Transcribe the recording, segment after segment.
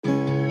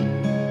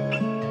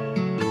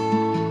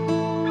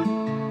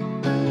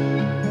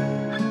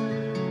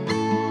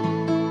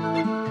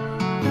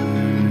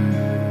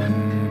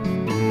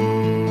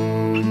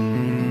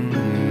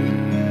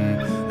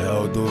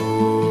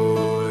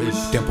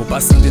tempo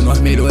passando e nós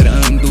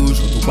melhorando.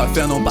 Junto com a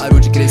fé não parou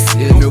de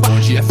crescer. Meu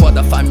bonde é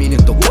foda, família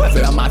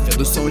Intocável. A máfia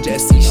do som de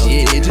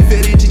SG,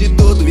 diferente de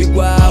todo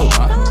igual.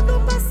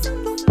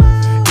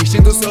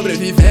 Instinto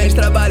sobrevivente,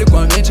 trabalho com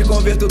a mente,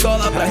 converto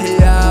dólar pra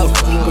real.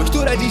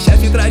 Postura de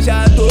chefe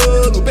trajado,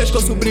 no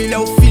pescoço brilha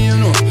o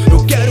fino.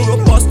 Eu quero, eu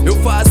posso, eu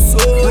faço,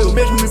 eu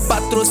mesmo me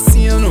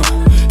patrocino.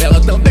 Ela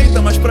também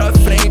tá mais pra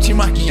frente,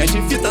 marquinhas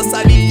de fita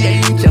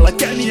saliente. Ela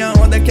quer minha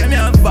onda, quer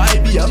minha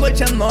vibe, a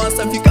noite é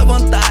nossa, fica à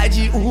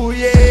vontade.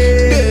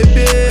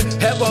 Bebê,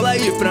 rebola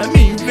aí pra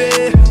mim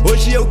ver.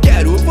 Hoje eu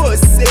quero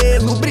você,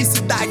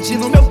 lubricidade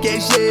no meu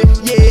QG.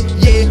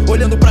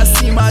 Olhando pra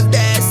cima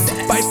desce,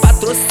 pai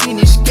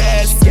patrocina,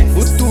 esquece.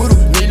 Futuro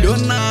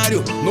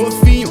milionário,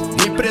 novinho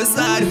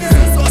empresário.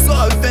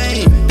 Só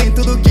vem, tem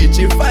tudo que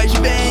te faz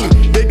bem.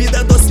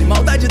 Bebida doce,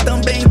 maldade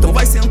também. Então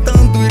vai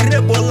sentando e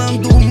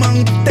rebolando,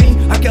 mantém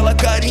aquela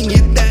carinha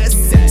e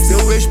desce.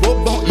 Seu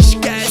ex-bobão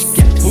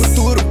esquece,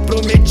 futuro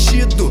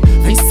prometido,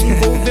 vem se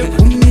envolver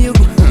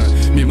comigo.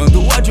 Me manda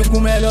o ódio com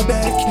o melhor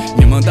back,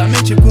 me manda a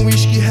mente com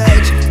whisky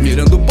red.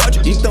 Mirando o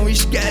pódio, então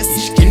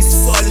esquece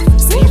sólido,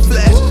 sem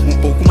flash. Um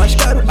pouco mais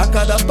caro a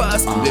cada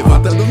passo,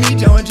 levantando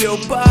mídia onde eu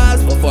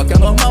passo. Fofoca é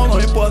normal, não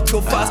importa o que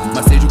eu faço,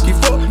 mas seja o que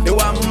for, eu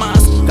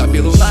amasso.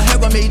 Cabelo na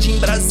régua, made in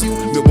Brasil.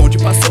 Meu bonde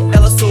passou,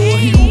 ela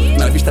sorriu.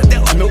 Na vista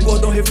dela, meu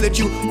gordão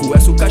refletiu. Com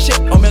essa o cachê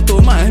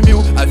aumentou mais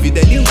 1000. A vida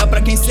é linda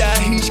pra quem se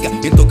arrisca.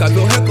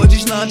 Intocável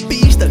recordes na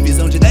pista,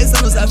 visão de 10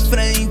 anos à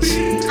frente.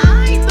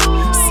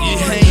 Se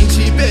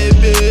rende,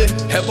 bebê,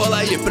 rebola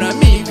aí pra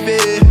mim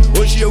ver.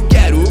 Hoje eu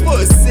quero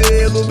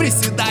você,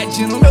 lubricidade